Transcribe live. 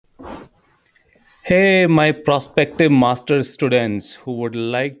Hey, my prospective master's students who would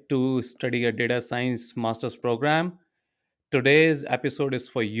like to study a data science master's program, today's episode is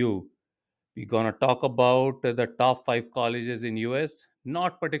for you. We're going to talk about the top 5 colleges in US,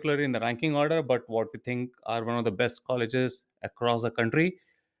 not particularly in the ranking order, but what we think are one of the best colleges across the country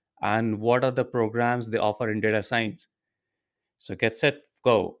and what are the programs they offer in data science. So get set,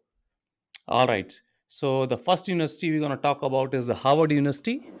 go. All right. So the first university we're going to talk about is the Harvard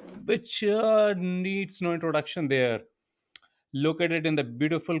University, which needs no introduction there. Located in the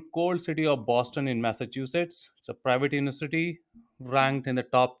beautiful cold city of Boston in Massachusetts. It's a private university ranked in the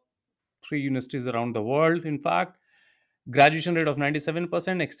top 3 universities around the world, in fact. Graduation rate of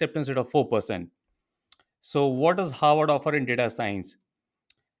 97%, acceptance rate of 4%. So, what does Harvard offer in data science?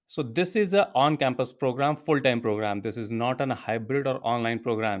 So, this is a on campus program, full time program. This is not a hybrid or online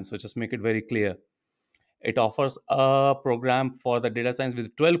program. So, just make it very clear. It offers a program for the data science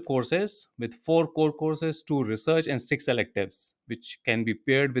with 12 courses, with 4 core courses, 2 research, and 6 electives, which can be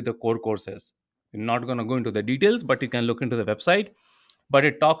paired with the core courses. We're not going to go into the details, but you can look into the website. But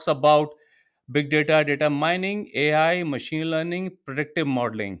it talks about big data, data mining, AI, machine learning, predictive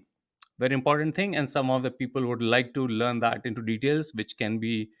modeling. Very important thing, and some of the people would like to learn that into details, which can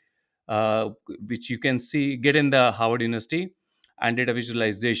be, uh, which you can see get in the Harvard University, and data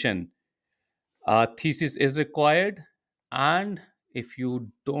visualization thesis is required. And if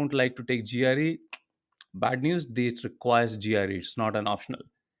you don't like to take GRE, bad news, this requires GRE. It's not an optional.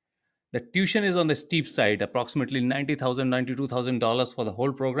 The tuition is on the steep side, approximately $90,000, $92,000 for the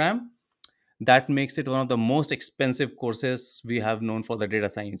whole program. That makes it one of the most expensive courses we have known for the data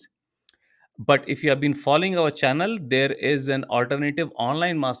science. But if you have been following our channel, there is an alternative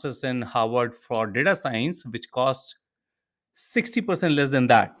online master's in Harvard for data science, which costs 60% less than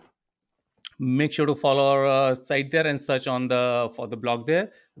that. Make sure to follow our site there and search on the for the blog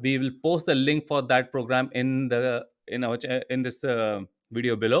there. We will post the link for that program in this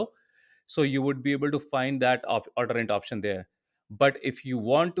video below, so you would be able to find that alternate option there. But if you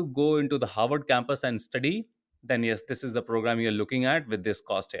want to go into the Harvard campus and study, then yes, this is the program you're looking at with this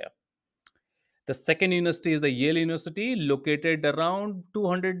cost here. The second university is the Yale University, located around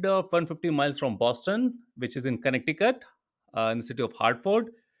 200 150 miles from Boston, which is in Connecticut, in the city of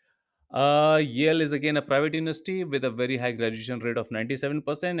Hartford. Yale is again a private university with a very high graduation rate of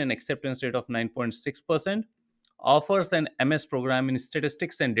 97% and acceptance rate of 9.6%. Offers an MS program in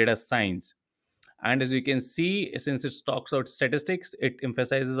statistics and data science. And as you can see, since it talks about statistics, it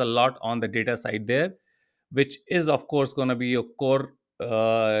emphasizes a lot on the data side there, which is, of course, going to be your core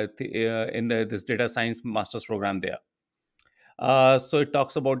in this data science master's program there. So it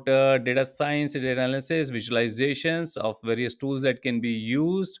talks about data science, data analysis, visualizations of various tools that can be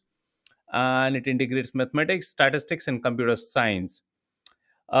used, and it integrates mathematics, statistics, and computer science.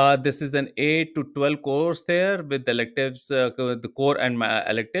 This is an 8 to 12 course there with electives, the core and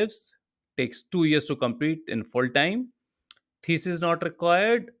electives. Takes 2 years to complete in full time. Thesis not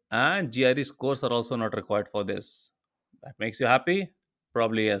required, and GRE scores are also not required for this. That makes you happy?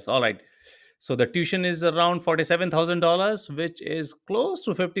 Probably yes. All right. So the tuition is around $47,000, which is close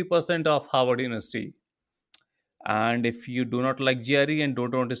to 50% of Harvard University. And if you do not like GRE and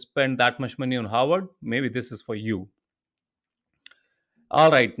don't want to spend that much money on Harvard, maybe this is for you.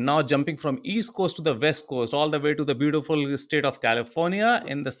 All right, now jumping from East Coast to the West Coast, all the way to the beautiful state of California,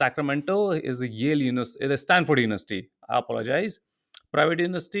 in the Sacramento is the Yale University, the Stanford University. I apologize. Private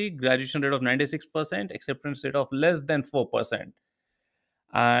university, graduation rate of 96%, acceptance rate of less than 4%.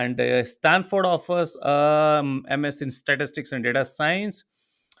 And Stanford offers MS in statistics and data science,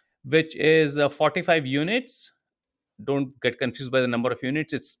 which is 45 units. Don't get confused by the number of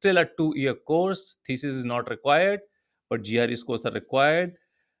units. It's still a 2 year course. Thesis is not required, but GRE scores are required.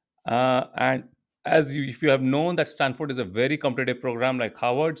 And if you have known that Stanford is a very competitive program like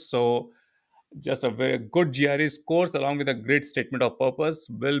Harvard, so just a very good GRE course along with a great statement of purpose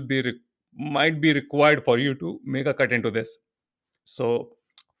might be required for you to make a cut into this. So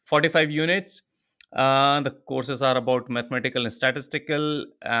 45 units. The courses are about mathematical and statistical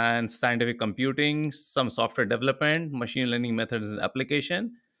and scientific computing, some software development, machine learning methods and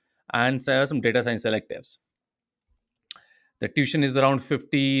application, and some data science electives. The tuition is around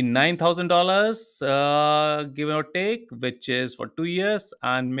 $59,000, give or take, which is for 2 years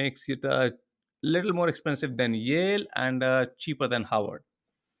and makes it a little more expensive than Yale and cheaper than Harvard.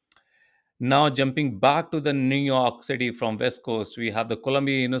 Now, jumping back to the New York City from West Coast, we have the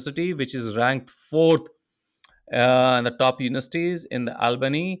Columbia University, which is ranked fourth in the top universities in the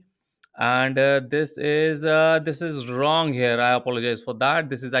Albany. And this is wrong here. I apologize for that.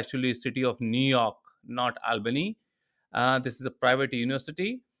 This is actually city of New York, not Albany. This is a private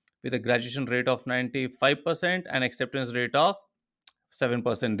university with a graduation rate of 95% and acceptance rate of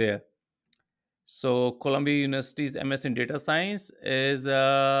 7% there. So Columbia University's MS in data science is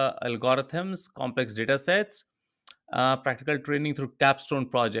algorithms, complex data sets, practical training through capstone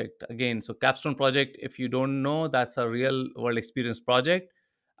project. Again, so capstone project, if you don't know, that's a real world experience project,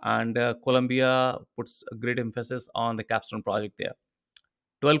 and Columbia puts a great emphasis on the capstone project there.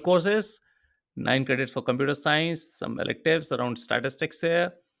 12 courses, 9 credits for computer science, some electives around statistics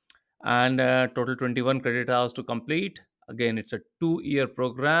there, and total 21 credit hours to complete. Again, it's a 2-year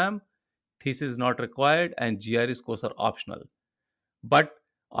program. Thesis is not required, and GRE scores are optional. But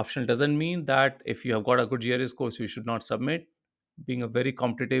optional doesn't mean that if you have got a good GRE course, you should not submit. Being a very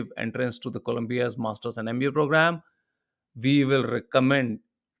competitive entrance to the Columbia's master's and MBA program, we will recommend,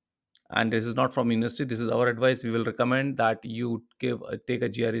 and this is not from university, this is our advice, we will recommend that you take a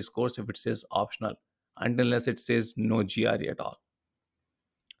GRE course if it says optional, unless it says no GRE at all.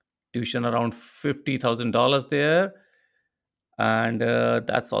 Tuition around $50,000 there, and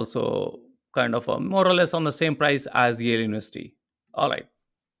that's also kind of more or less on the same price as Yale University. All right.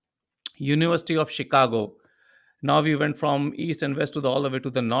 University of Chicago. Now we went from east and west to all the way to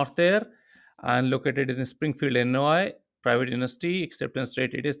the north there, and located in Springfield, Illinois. Private university, acceptance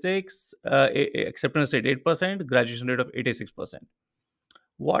rate 86, acceptance rate 8%, graduation rate of 86%.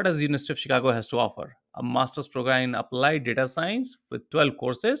 What does University of Chicago has to offer? A master's program in applied data science with 12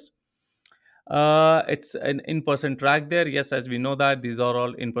 courses. It's an in-person track there. Yes, as we know that these are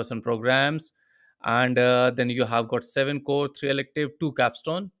all in-person programs, and then you have got 7 core, 3 elective, 2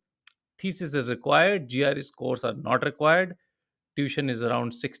 capstone. Thesis is required. GRE scores are not required. Tuition is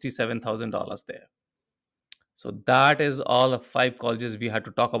around $67,000 there. So that is all of 5 colleges we had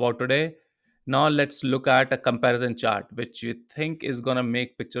to talk about today. Now let's look at a comparison chart, which you think is going to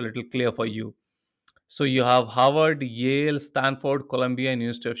make picture a little clear for you. So you have Harvard, Yale, Stanford, Columbia, and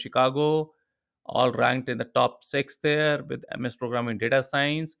University of Chicago, all ranked in the top 6 there with MS program in data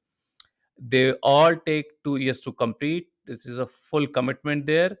science. They all take 2 years to complete. This is a full commitment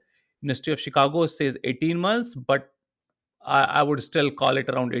there. University of Chicago says 18 months, but I would still call it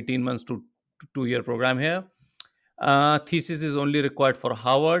around 18 months to 2-year program here. Thesis is only required for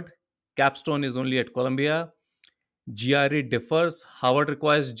Harvard. Capstone is only at Columbia. GRE differs. Harvard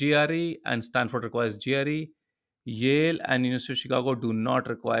requires GRE and Stanford requires GRE. Yale and University of Chicago do not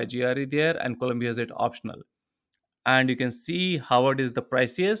require GRE there, and Columbia is it optional. And you can see Harvard is the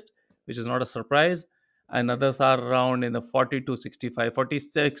priciest, which is not a surprise, and others are around in the 40 to 65,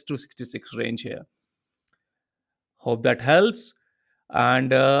 46 to 66 range here. Hope that helps.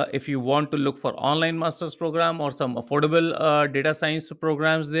 And if you want to look for online master's program or some affordable data science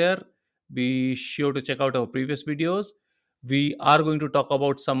programs there, be sure to check out our previous videos. We are going to talk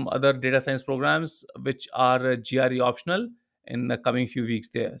about some other data science programs which are GRE optional in the coming few weeks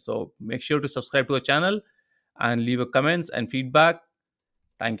there. So make sure to subscribe to our channel and leave a comments and feedback.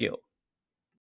 Thank you.